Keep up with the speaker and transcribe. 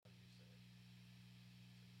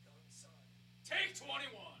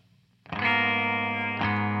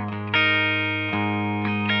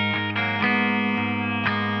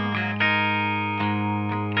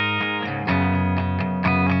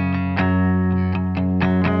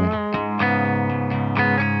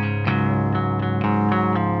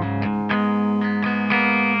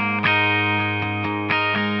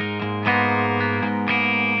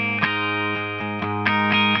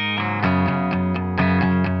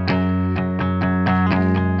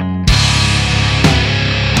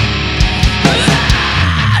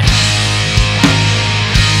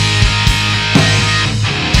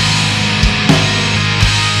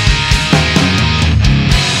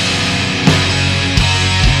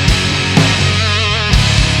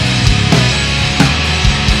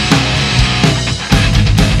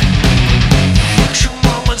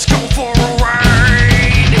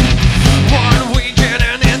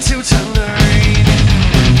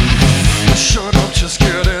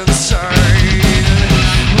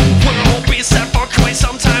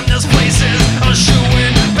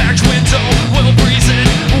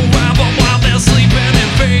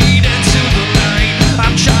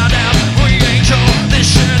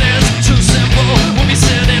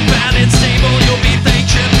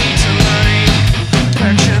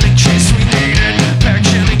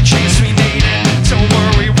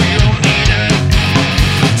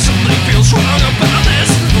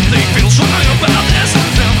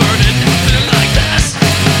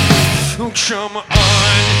Come on,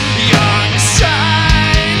 young son,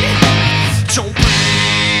 don't be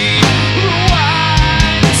the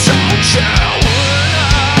one, don't you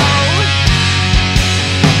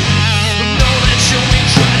know that you'll be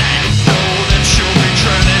dreaded, know that you'll be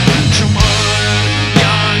dreaded. Come on,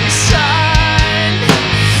 young son,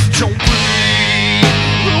 don't be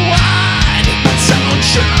the one, don't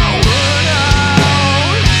you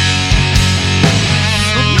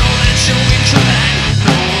know that you'll be dreaded,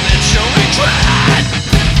 know that you'll be dread.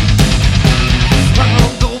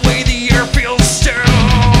 The way the air feels still,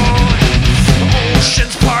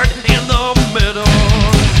 oceans part in the middle,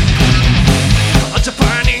 a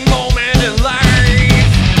defining moment in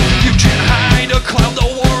life. You can't hide a cloud, the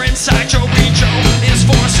war inside your region is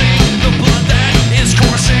forcing the blood that is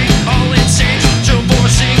coursing. All it seems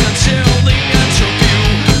divorcing until the interview.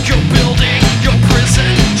 You're building your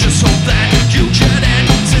prison, just hope that you get it.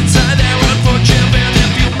 Inside there unforgiven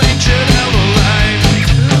if you make it out alive.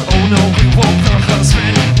 Oh no, we want the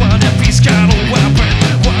husband. What if he's got a weapon?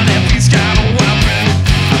 What if he's got a weapon?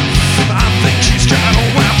 I think he's got a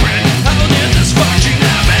weapon. How did this fucking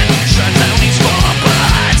happen? Shut down, he's full of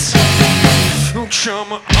butts. Oh,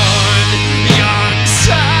 come on, young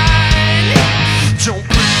son, don't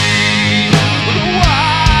be the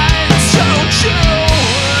one, don't you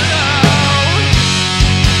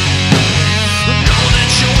know that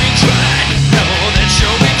you'll be dread, know that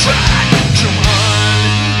you'll be dread. Come on,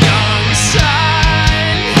 young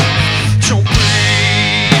son, don't be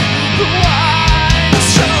the one,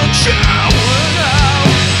 don't you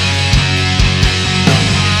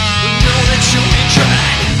know that you'll be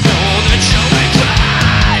dread, know that you'll be dread.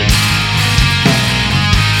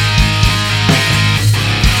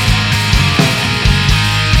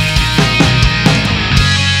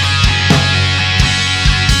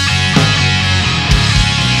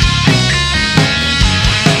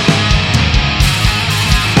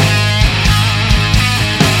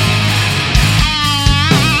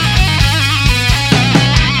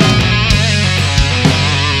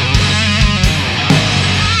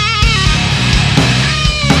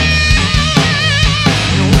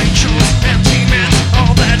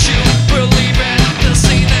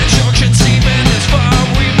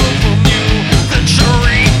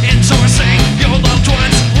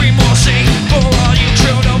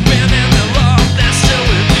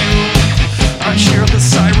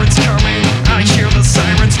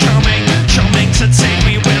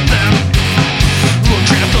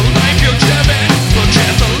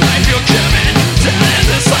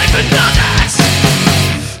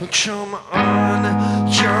 Come on,